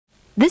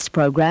This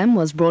program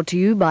was brought to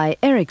you by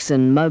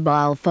Ericsson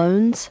mobile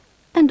phones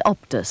and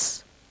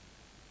Optus.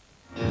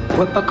 Je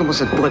vois pas comment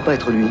ça ne pourrait pas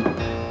être lui.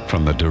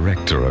 From the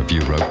director of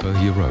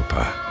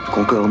Europa.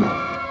 Concorde.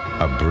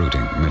 A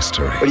brooding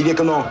mystery. Olivier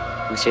comment?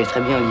 Vous savez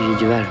très bien, Olivier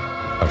Duval.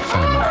 A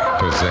family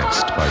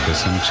possessed by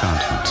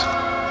disenchantment.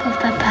 Pauvre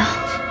papa.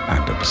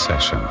 And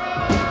obsession.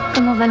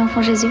 Comment va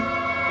l'enfant Jésus?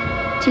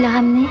 Tu l'as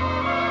ramené?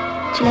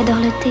 Tu l'as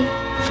dorloté?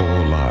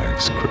 4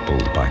 lives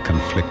crippled by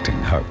conflicting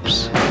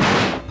hopes.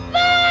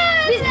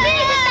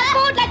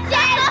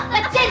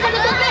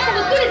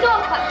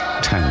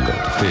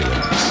 Tangled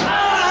feelings.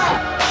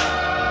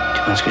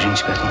 Tu penses que j'aime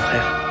pas ton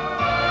frère?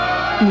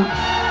 Non.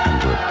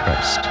 And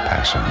repressed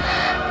passion.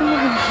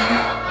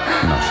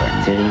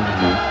 Nothing. Terrible,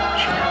 non,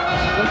 je suis là.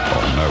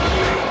 Or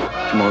nobody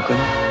Tu me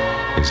reconnais?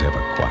 is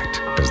ever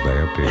quite as they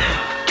appear.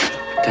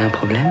 T'as un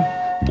problème?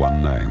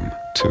 One name,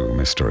 2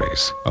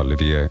 mysteries.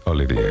 Olivier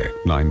Olivier,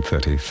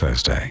 9:30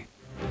 Thursday.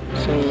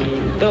 Son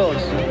dos.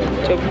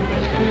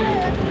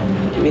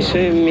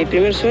 Mi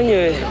primer sueño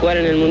es jugar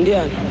en el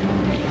Mundial.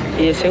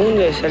 Y el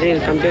segundo es salir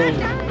campeón.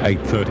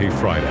 8:30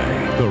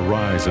 Friday, the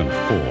rise and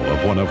fall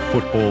of one of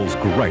football's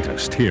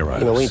greatest heroes.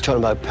 You know, when you're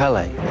talking about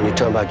Pele, and you're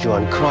talking about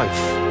Johan Cruyff,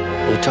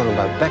 and you're talking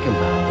about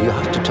Beckenbauer, you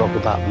have to talk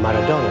about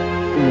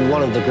Maradona,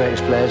 one of the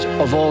greatest players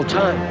of all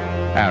time.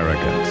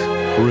 Arrogant,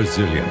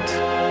 resilient,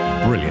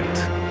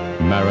 brilliant.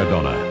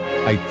 Maradona,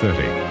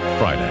 8:30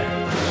 Friday.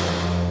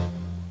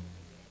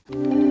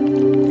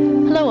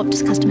 Hello,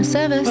 Optus customer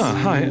service. Oh,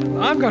 hi.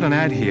 I've got an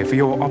ad here for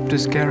your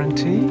Optus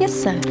guarantee. Yes,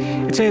 sir.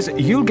 It says,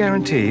 you'll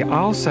guarantee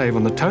I'll save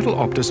on the total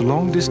Optus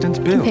long-distance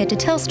bill. Compared to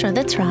Telstra,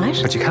 that's right.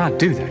 But you can't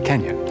do that,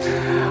 can you?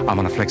 I'm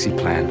on a flexi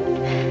plan.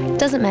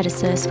 Doesn't matter,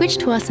 sir. Switch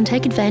to us and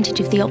take advantage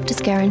of the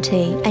Optus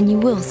guarantee, and you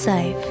will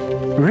save.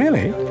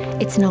 Really?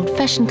 It's an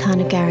old-fashioned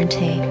kind of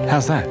guarantee.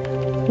 How's that?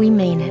 We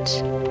mean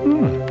it.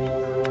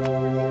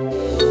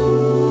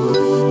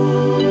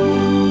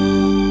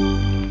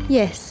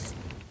 Yes.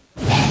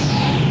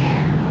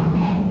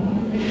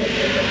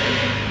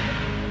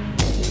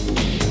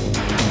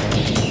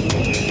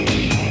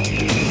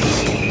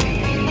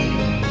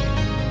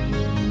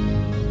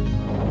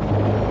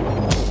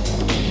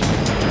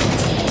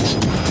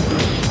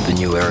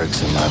 New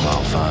Ericsson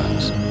mobile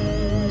phones.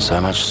 So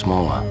much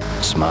smaller,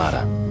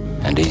 smarter,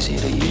 and easier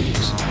to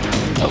use.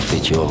 They'll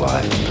fit your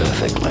life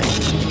perfectly.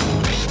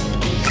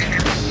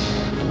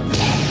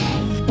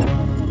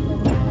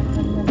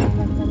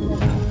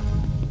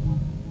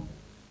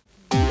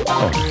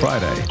 On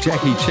Friday,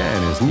 Jackie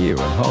Chan is new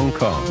in Hong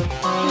Kong.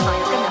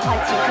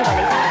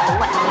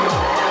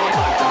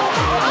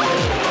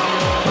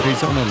 But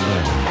he's on a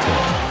learning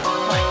curve.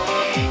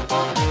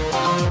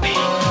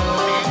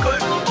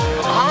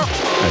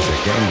 As a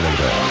gang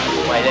leader.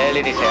 喂咧，你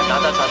哋成日打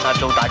打殺殺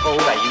做大哥好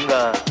危險㗎。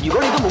如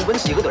果你都冇本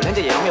事，嗰條僆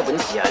仔嘢有咩本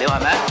事啊？你話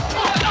係咪？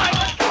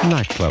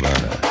 Nightclub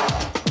owner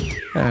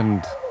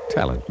and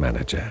talent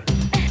manager.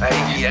 哎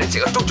呀，你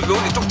成日捉住佢好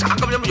似捉賊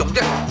咁，有乜用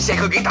啫？錫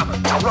佢幾啖就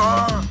走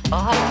啦！啊，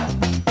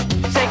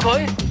錫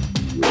佢？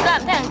而家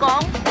唔聽人講。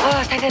啊，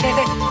睇。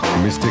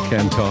Mr.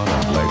 Canton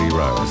and Lady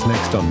Rose,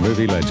 next on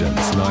Movie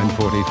Legends,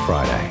 9:40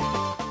 Friday.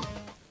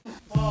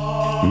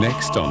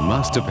 Next on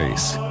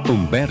Masterpiece,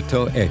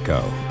 Umberto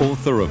Eco,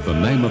 author of The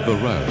Name of the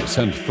Rose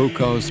and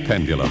Foucault's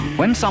Pendulum.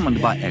 When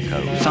summoned by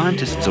Eco,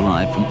 scientists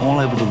arrive from all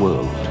over the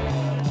world.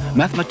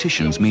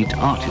 Mathematicians meet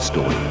art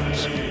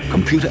historians.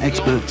 Computer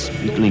experts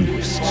meet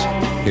linguists.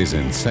 His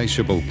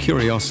insatiable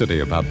curiosity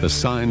about the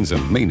signs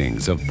and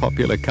meanings of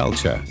popular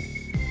culture.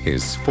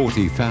 His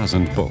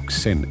 40,000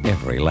 books in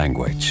every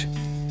language.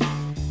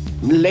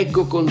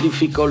 Leggo con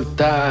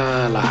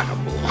difficoltà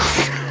l'arabo.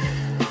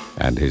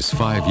 And his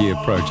 5-year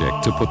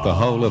project to put the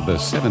whole of the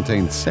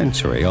 17th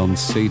century on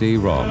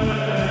CD-ROM.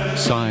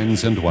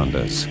 Signs and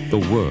Wonders, the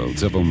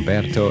worlds of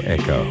Umberto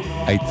Eco,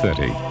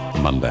 8:30,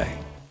 Monday.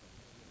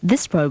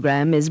 This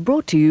program is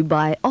brought to you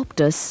by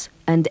Optus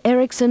and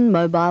Ericsson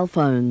mobile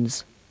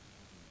phones.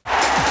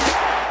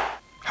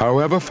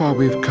 However far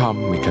we've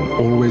come, we can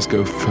always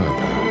go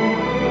further.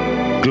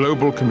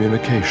 Global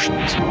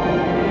communications,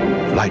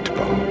 light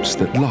bulbs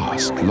that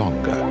last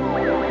longer.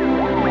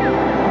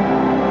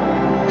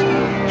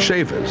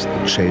 Shavers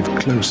that shave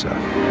closer.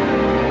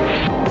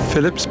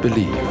 Philips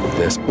believe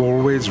there's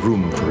always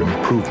room for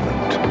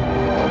improvement.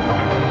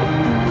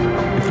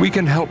 If we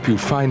can help you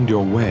find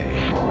your way,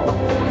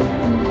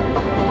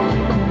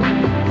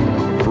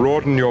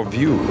 broaden your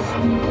view,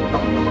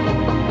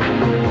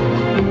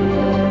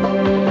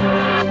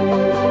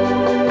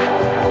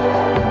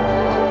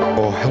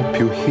 or help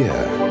you hear,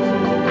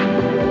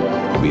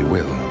 we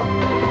will.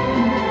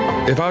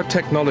 If our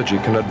technology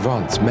can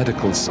advance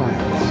medical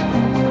science,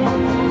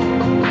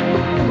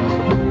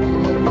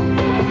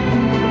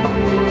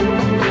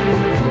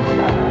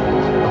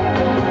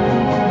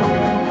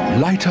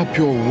 light up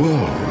your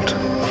world,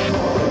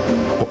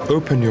 or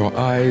open your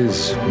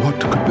eyes, what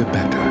could be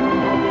better?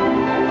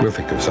 We'll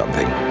think of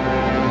something.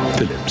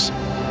 Philips,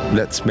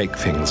 let's make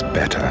things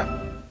better.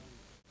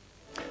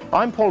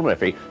 I'm Paul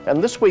Murphy,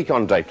 and this week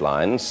on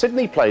Dateline,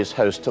 Sydney plays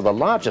host to the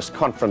largest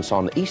conference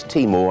on East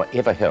Timor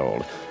ever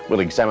held.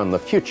 We'll examine the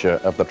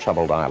future of the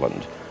troubled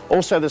island.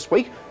 Also this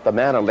week, the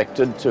man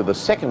elected to the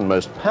second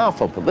most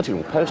powerful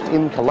political post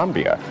in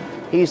Colombia.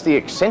 He's the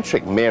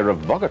eccentric mayor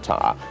of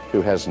Bogota,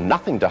 who has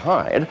nothing to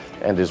hide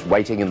and is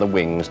waiting in the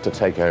wings to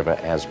take over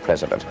as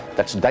president.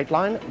 That's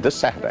Dateline this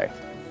Saturday.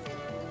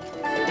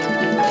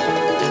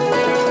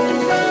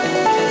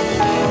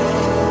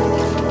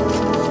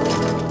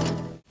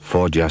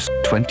 For just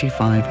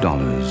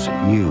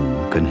 $25,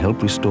 you can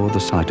help restore the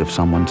sight of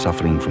someone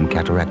suffering from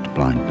cataract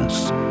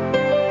blindness.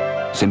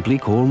 Simply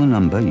call the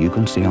number you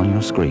can see on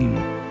your screen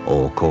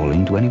or call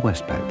into any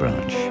Westpac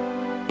branch.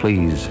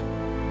 Please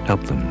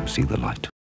help them see the light.